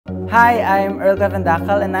Hi, I'm Earl from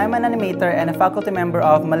Dacal and I'm an animator and a faculty member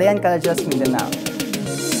of Malayan Colleges, Mindanao.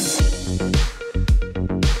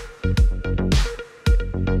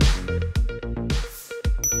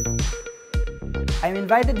 I'm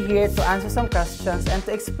invited here to answer some questions and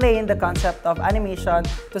to explain the concept of animation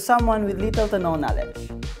to someone with little to no knowledge.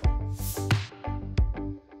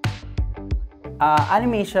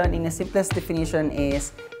 Animation, in the simplest definition,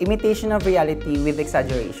 is imitation of reality with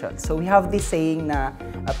exaggeration. So we have this saying na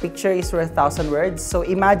a picture is worth 1,000 words. So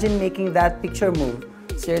imagine making that picture move.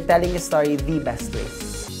 So you're telling a story the best way.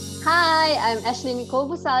 Hi, I'm Ashley Nicole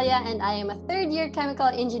Busalia and I am a third-year chemical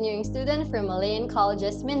engineering student from Malayan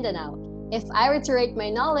Colleges, Mindanao. If I were to rate my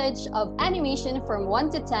knowledge of animation from 1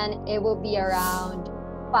 to 10, it will be around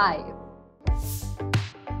 5.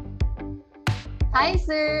 Hi,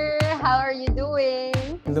 sir! How are you doing?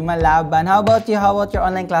 Lumalaban. How about you? How about your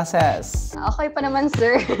online classes? Okay pa naman,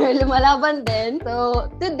 sir. Lumalaban din.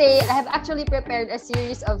 So, today, I have actually prepared a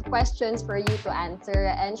series of questions for you to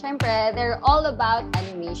answer. And syempre, they're all about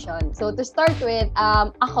animation. So, to start with,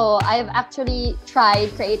 I've actually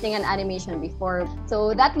tried creating an animation before.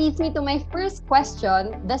 So, that leads me to my first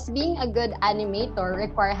question. Does being a good animator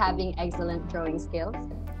require having excellent drawing skills?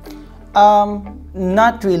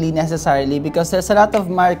 Not really necessarily, because there's a lot of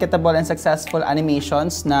marketable and successful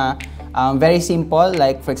animations na very simple,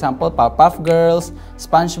 like for example, Powerpuff Girls,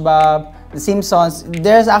 SpongeBob, The Simpsons.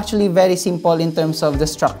 There's actually very simple in terms of the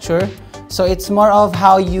structure. So it's more of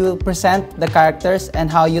how you present the characters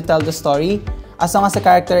and how you tell the story. As long as the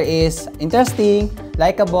character is interesting,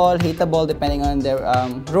 likable, hateable, depending on their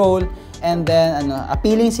role, and then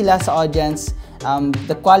appealing sila sa audience,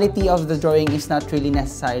 the quality of the drawing is not really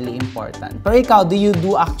necessarily important. Pero ikaw, do you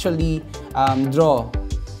actually draw?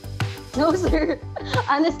 No, sir.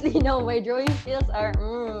 Honestly, no. My drawing skills are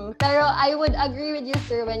Pero I would agree with you,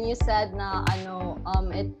 sir, when you said na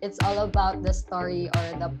it's all about the story or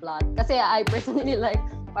the plot. Kasi I personally like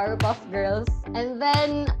Powerpuff Girls. And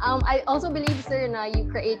then I also believe, sir, na you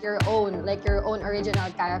create your own original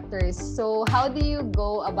characters. So how do you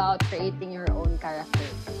go about creating your own character?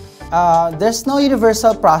 There's no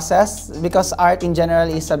universal process because art in general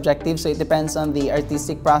is subjective, so it depends on the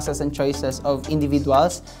artistic process and choices of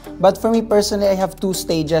individuals. But for me personally, I have 2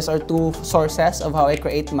 stages or 2 sources of how I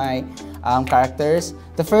create my characters.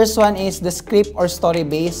 The first one is the script or story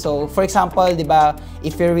base. So for example, diba,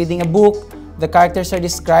 if you're reading a book, the characters are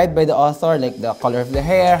described by the author, like the color of the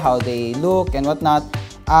hair, how they look, and whatnot.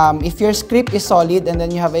 If your script is solid and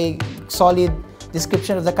then you have a solid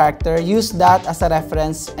description of the character, use that as a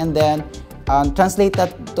reference and then translate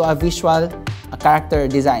that to a visual character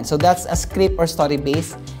design. So that's a script or story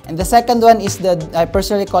base. And the second one is I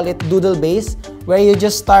personally call it doodle base, where you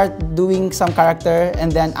just start doing some character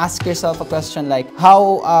and then ask yourself a question like,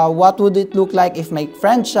 what would it look like if my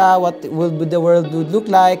friend siya? What would the world look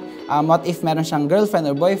like? What if meron siyang girlfriend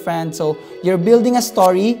or boyfriend? So you're building a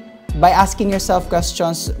story by asking yourself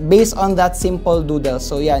questions based on that simple doodle.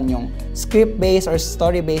 So yan, yung script-based or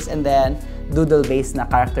story-based and then doodle-based na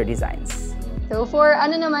character designs. So for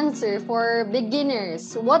sir, for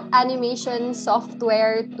beginners, what animation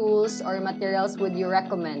software, tools, or materials would you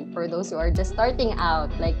recommend for those who are just starting out,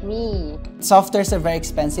 like me? Softwares are very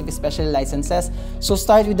expensive, especially licenses. So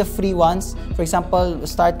start with the free ones. For example,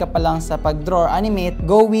 start ka pa lang sa pag-draw or animate,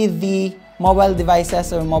 go with the mobile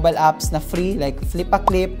devices or mobile apps na free, like Flip a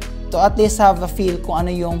Clip, to at least have a feel kung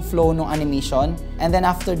ano yung flow ng animation. And then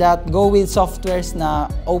after that, go with softwares na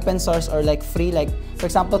open source or like free, like for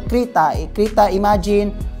example, Krita,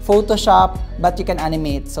 imagine Photoshop, but you can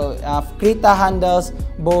animate. So Krita handles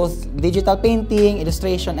both digital painting,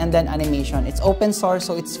 illustration, and then animation. It's open source,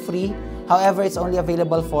 so it's free. However, it's only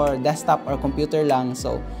available for desktop or computer lang.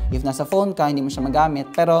 So if nasa phone ka, hindi mo siya magamit.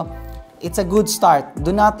 Pero it's a good start.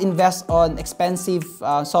 Do not invest on expensive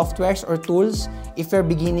softwares or tools if you're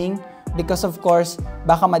beginning, because of course,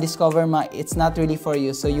 baka ma-discover it's not really for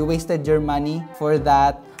you. So you wasted your money for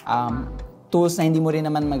that tools na hindi mo rin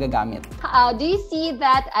naman magagamit. Do you see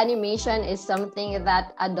that animation is something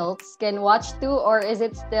that adults can watch too, or is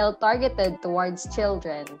it still targeted towards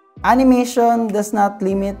children? Animation does not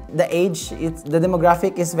limit the age. The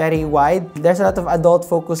demographic is very wide. There's a lot of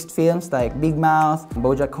adult-focused films like Big Mouth,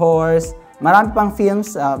 BoJack Horse, marami pang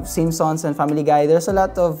films, Simpsons and Family Guy. There's a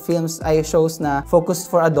lot of films, shows na focused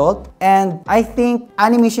for adult. And I think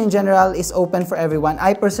animation in general is open for everyone.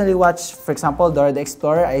 I personally watch, for example, Dora the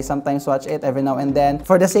Explorer. I sometimes watch it every now and then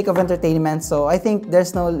for the sake of entertainment. So I think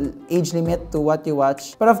there's no age limit to what you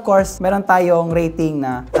watch. But of course, meron tayong rating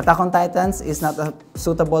na Attack on Titans is not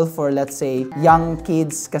suitable for, let's say, young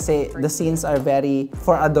kids kasi the scenes are very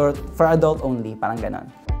for adult only, parang ganon.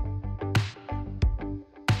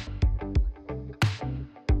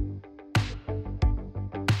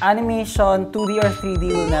 Animation, 2D or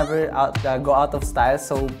 3D will never go out of style.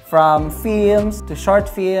 So from films to short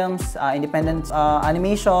films, independent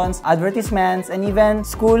animations, advertisements, and even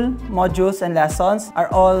school modules and lessons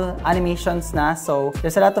are all animations na. So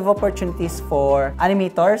there's a lot of opportunities for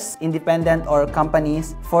animators, independent or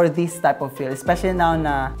companies for this type of field, especially now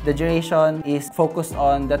na the generation is focused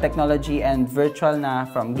on the technology and virtual na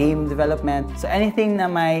from game development. So anything na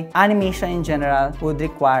may animation in general would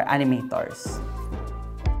require animators.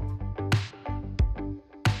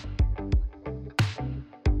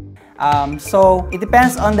 So it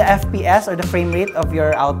depends on the FPS or the frame rate of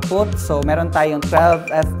your output. So meron tayong 12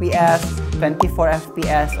 FPS, 24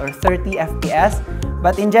 FPS, or 30 FPS.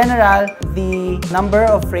 But in general, the number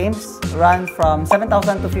of frames run from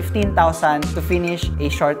 7,000 to 15,000 to finish a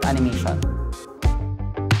short animation.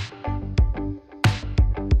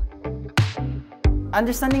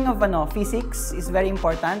 Understanding of physics is very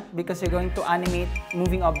important because you're going to animate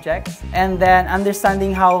moving objects, and then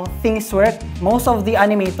understanding how things work. Most of the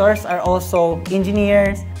animators are also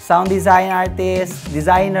engineers, sound design artists,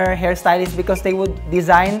 designer, hairstylists, because they would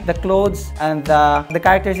design the clothes and the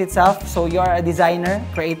characters itself. So you're a designer,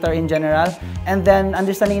 creator in general. And then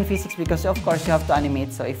understanding in physics because of course you have to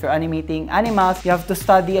animate. So if you're animating animals, you have to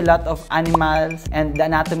study a lot of animals and the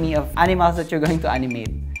anatomy of animals that you're going to animate.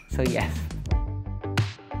 So yes.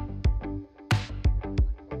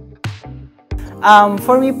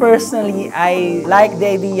 For me personally, I like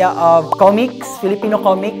the idea of comics, Filipino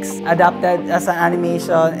comics, adapted as an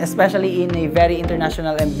animation, especially in a very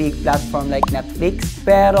international and big platform like Netflix.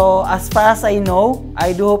 Pero as far as I know,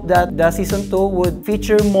 I do hope that the season 2 would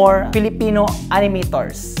feature more Filipino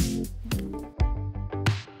animators.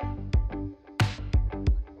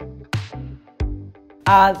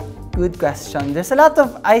 Good question.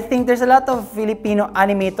 I think there's a lot of Filipino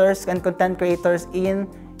animators and content creators in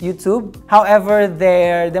YouTube. However,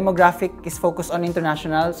 their demographic is focused on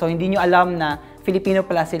international. So hindi nyo alam na Filipino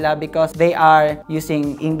pala sila because they are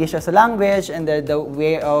using English as a language, and the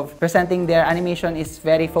way of presenting their animation is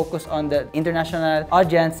very focused on the international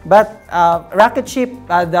audience. But Rocket Ship,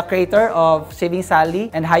 the creator of Saving Sally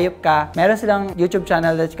and Hayop Ka, meron silang YouTube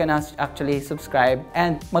channel that you can actually subscribe.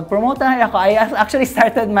 And mag-promote na ako. I actually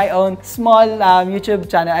started my own small YouTube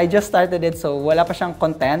channel. I just started it, so wala pa siyang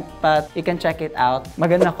content, but you can check it out.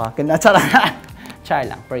 Maganda ko. Ganda. Char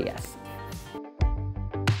lang, pero yes.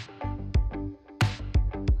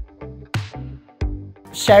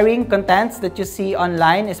 Sharing contents that you see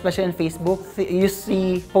online, especially on Facebook, you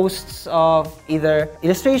see posts of either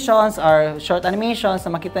illustrations or short animations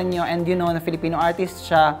na makita nyo and you know na Filipino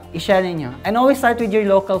artist siya, i-share ninyo. And always start with your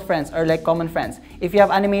local friends or like common friends. If you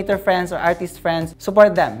have animator friends or artist friends,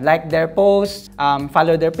 support them. Like their posts,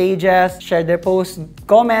 follow their pages, share their posts,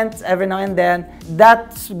 comment every now and then.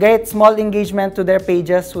 That great small engagement to their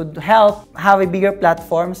pages would help have a bigger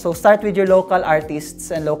platform. So start with your local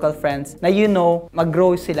artists and local friends na you know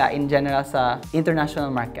mag-grow sila in general sa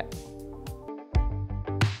international market.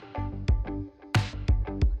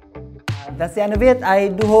 That's the end of it. I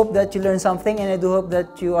do hope that you learned something, and I do hope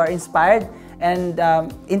that you are inspired and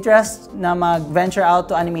interest na mag-venture out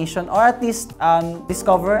to animation, or at least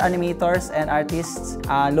discover animators and artists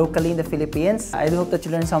locally in the Philippines. I do hope that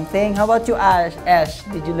you learned something. How about you, Ash?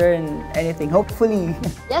 Did you learn anything? Hopefully.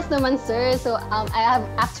 Yes naman, sir. So I have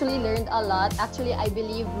actually learned a lot. Actually, I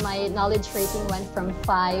believe my knowledge rating went from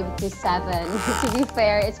 5 to 7. To be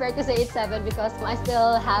fair, it's fair to say it's 7 because I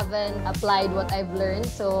still haven't applied what I've learned.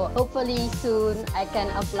 So hopefully soon I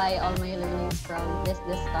can apply all my learnings from this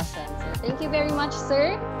discussion. So thank you very much,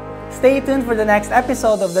 sir. Stay tuned for the next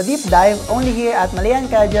episode of The Deep Dive, only here at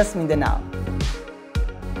Malayan, Mindanao.